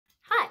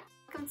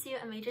to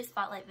a major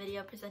spotlight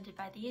video presented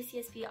by the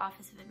UCSB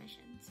Office of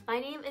Admissions. My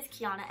name is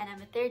Kiana and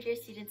I'm a third-year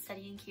student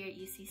studying here at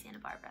UC Santa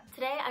Barbara.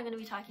 Today I'm going to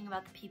be talking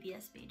about the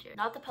PBS major,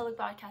 not the Public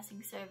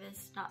Broadcasting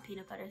Service, not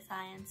peanut butter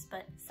science,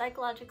 but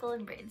psychological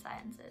and brain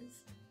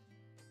sciences.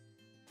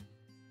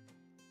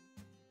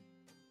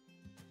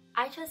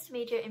 I chose to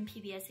major in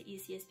PBS at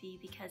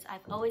UCSB because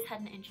I've always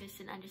had an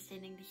interest in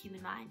understanding the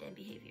human mind and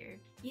behavior.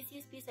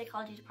 UCSB's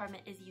psychology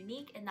department is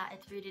unique in that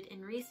it's rooted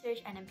in research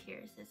and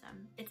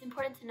empiricism. It's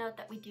important to note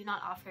that we do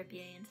not offer a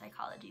BA in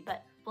psychology,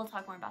 but we'll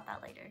talk more about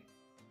that later.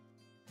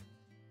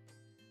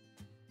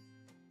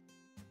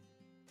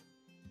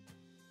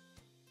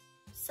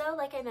 So,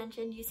 like I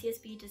mentioned,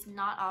 UCSB does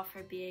not offer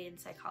a BA in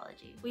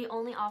psychology. We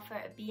only offer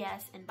a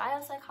BS in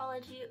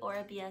biopsychology or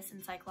a BS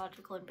in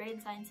psychological and brain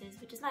sciences,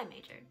 which is my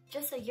major.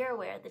 Just so you're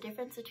aware, the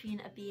difference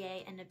between a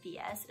BA and a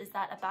BS is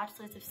that a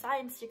Bachelor's of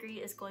Science degree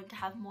is going to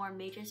have more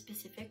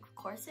major-specific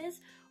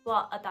courses,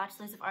 while a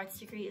Bachelor's of Arts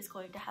degree is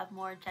going to have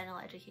more general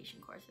education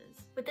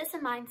courses. With this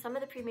in mind, some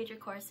of the pre-major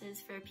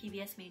courses for a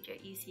PBS major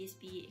at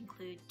UCSB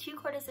include 2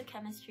 quarters of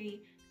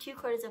chemistry, 2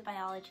 quarters of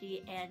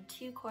biology, and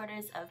 2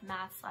 quarters of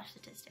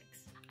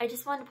math/statistics. I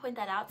just wanted to point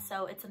that out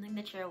so it's something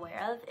that you're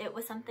aware of. It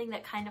was something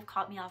that kind of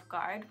caught me off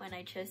guard when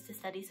I chose to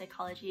study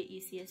psychology at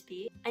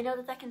UCSB. I know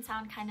that that can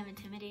sound kind of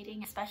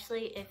intimidating,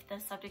 especially if the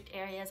subject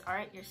areas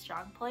aren't your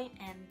strong point,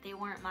 and they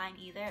weren't mine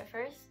either at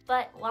first.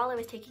 But while I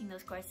was taking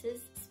those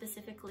courses,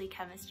 specifically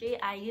chemistry,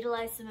 I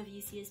utilized some of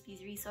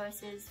UCSB's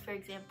resources, for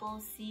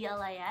example,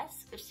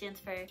 CLAS, which stands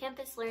for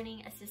Campus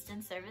Learning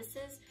Assistance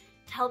Services,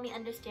 to help me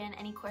understand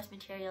any course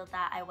material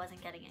that I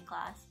wasn't getting in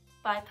class.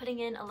 By putting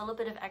in a little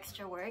bit of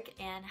extra work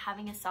and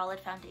having a solid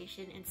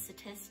foundation in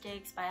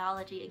statistics,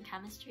 biology, and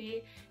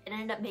chemistry, it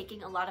ended up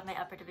making a lot of my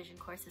upper division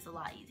courses a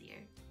lot easier.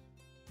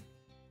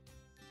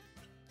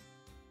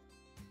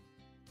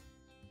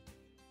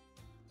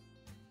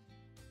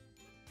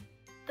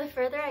 The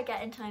further I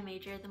get into my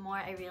major, the more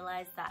I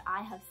realize that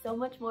I have so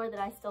much more that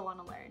I still want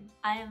to learn.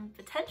 I am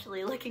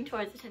potentially looking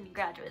towards attending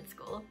graduate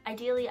school.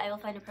 Ideally, I will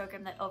find a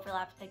program that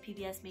overlaps my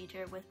PBS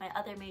major with my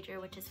other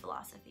major, which is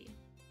philosophy.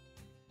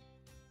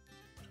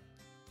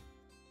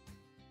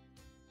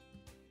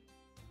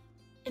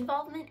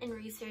 Involvement in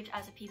research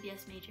as a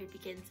PBS major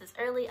begins as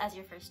early as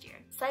your first year.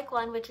 Psych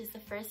 1, which is the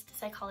first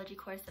psychology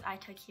course that I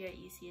took here at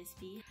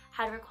UCSB,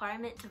 had a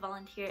requirement to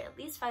volunteer at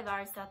least 5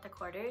 hours throughout the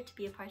quarter to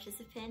be a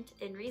participant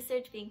in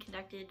research being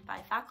conducted by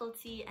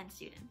faculty and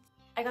students.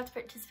 I got to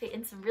participate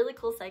in some really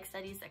cool psych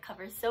studies that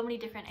cover so many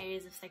different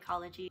areas of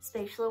psychology: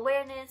 spatial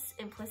awareness,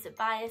 implicit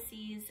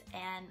biases,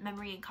 and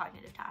memory and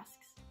cognitive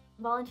tasks.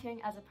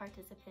 Volunteering as a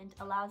participant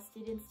allows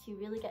students to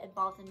really get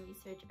involved in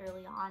research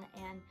early on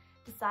and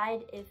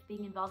decide if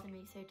being involved in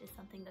research is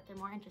something that they're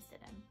more interested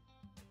in.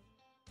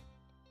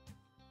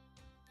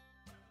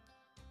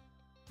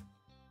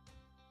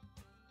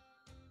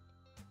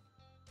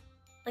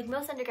 Like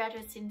most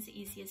undergraduate students at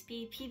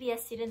UCSB,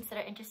 PBS students that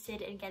are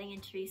interested in getting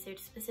into research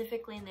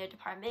specifically in their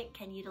department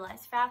can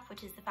utilize FRAP,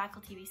 which is the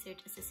Faculty Research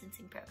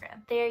Assistancing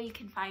Program. There you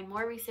can find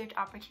more research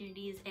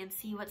opportunities and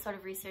see what sort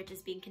of research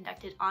is being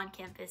conducted on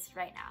campus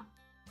right now.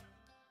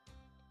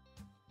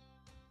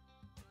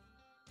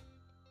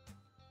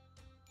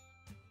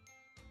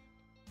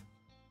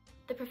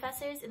 The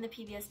professors in the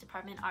PBS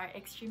department are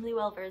extremely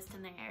well versed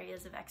in their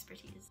areas of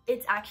expertise.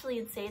 It's actually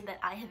insane that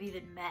I have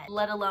even met,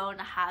 let alone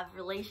have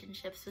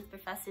relationships with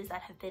professors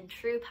that have been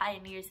true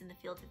pioneers in the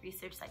field of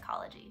research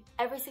psychology.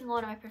 Every single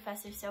one of my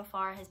professors so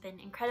far has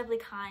been incredibly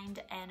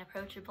kind and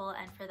approachable,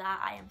 and for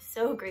that I am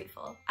so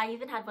grateful. I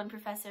even had one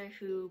professor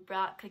who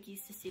brought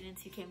cookies to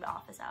students who came to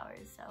office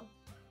hours, so.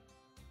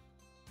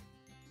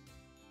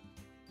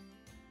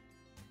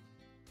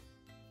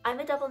 I'm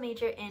a double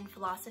major in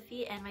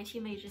philosophy, and my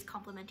 2 majors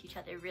complement each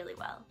other really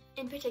well.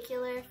 In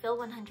particular, Phil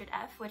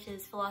 100F, which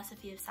is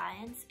philosophy of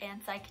science,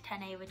 and Psych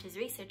 10A, which is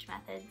research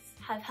methods,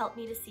 have helped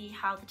me to see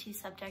how the 2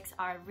 subjects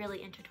are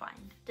really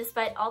intertwined.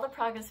 Despite all the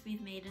progress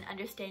we've made in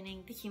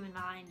understanding the human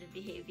mind and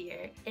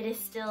behavior, it is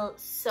still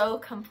so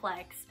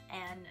complex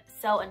and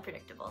so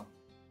unpredictable.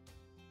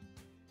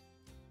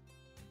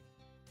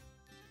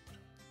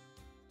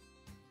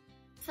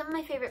 Some of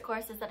my favorite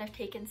courses that I've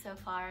taken so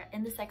far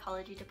in the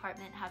psychology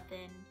department have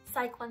been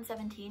Psych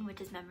 117, which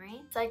is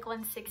memory, Psych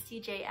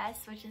 160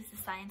 JS, which is the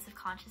science of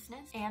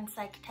consciousness, and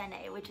Psych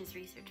 10A, which is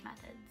research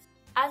methods.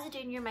 As a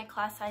junior, my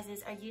class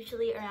sizes are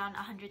usually around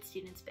 100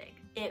 students big.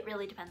 It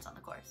really depends on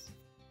the course.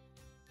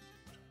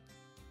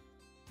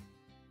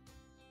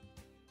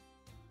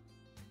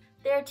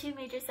 There are 2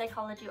 major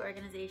psychology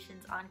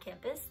organizations on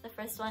campus. The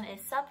first one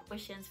is SUP,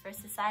 which stands for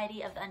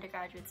Society of the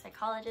Undergraduate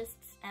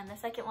Psychologists, and the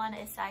second one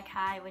is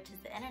Psych-Hi, which is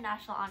the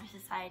International Honor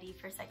Society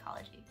for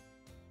Psychology.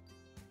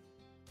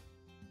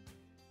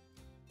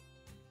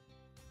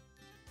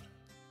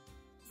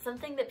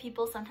 Something that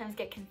people sometimes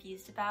get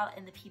confused about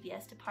in the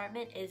PBS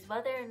department is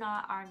whether or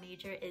not our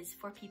major is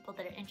for people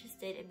that are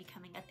interested in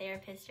becoming a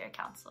therapist or a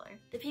counselor.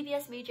 The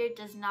PBS major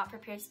does not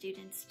prepare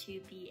students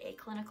to be a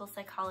clinical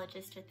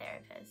psychologist or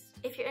therapist.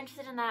 If you're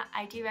interested in that,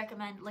 I do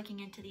recommend looking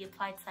into the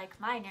Applied Psych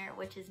minor,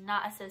 which is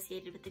not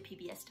associated with the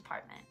PBS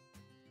department.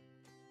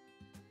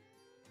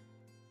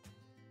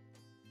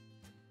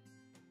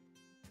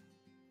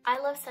 I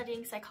love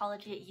studying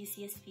psychology at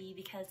UCSB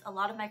because a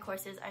lot of my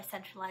courses are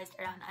centralized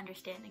around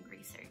understanding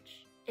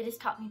research. It has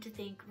taught me to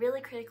think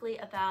really critically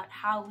about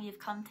how we have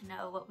come to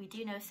know what we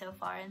do know so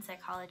far in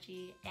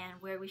psychology and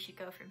where we should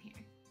go from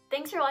here.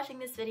 Thanks for watching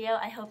this video.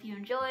 I hope you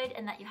enjoyed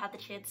and that you had the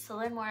chance to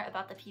learn more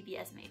about the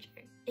PBS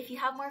major. If you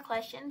have more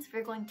questions,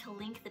 we're going to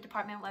link the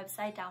department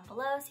website down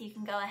below so you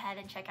can go ahead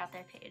and check out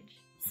their page.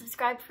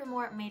 Subscribe for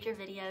more major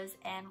videos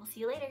and we'll see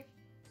you later.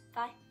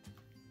 Bye!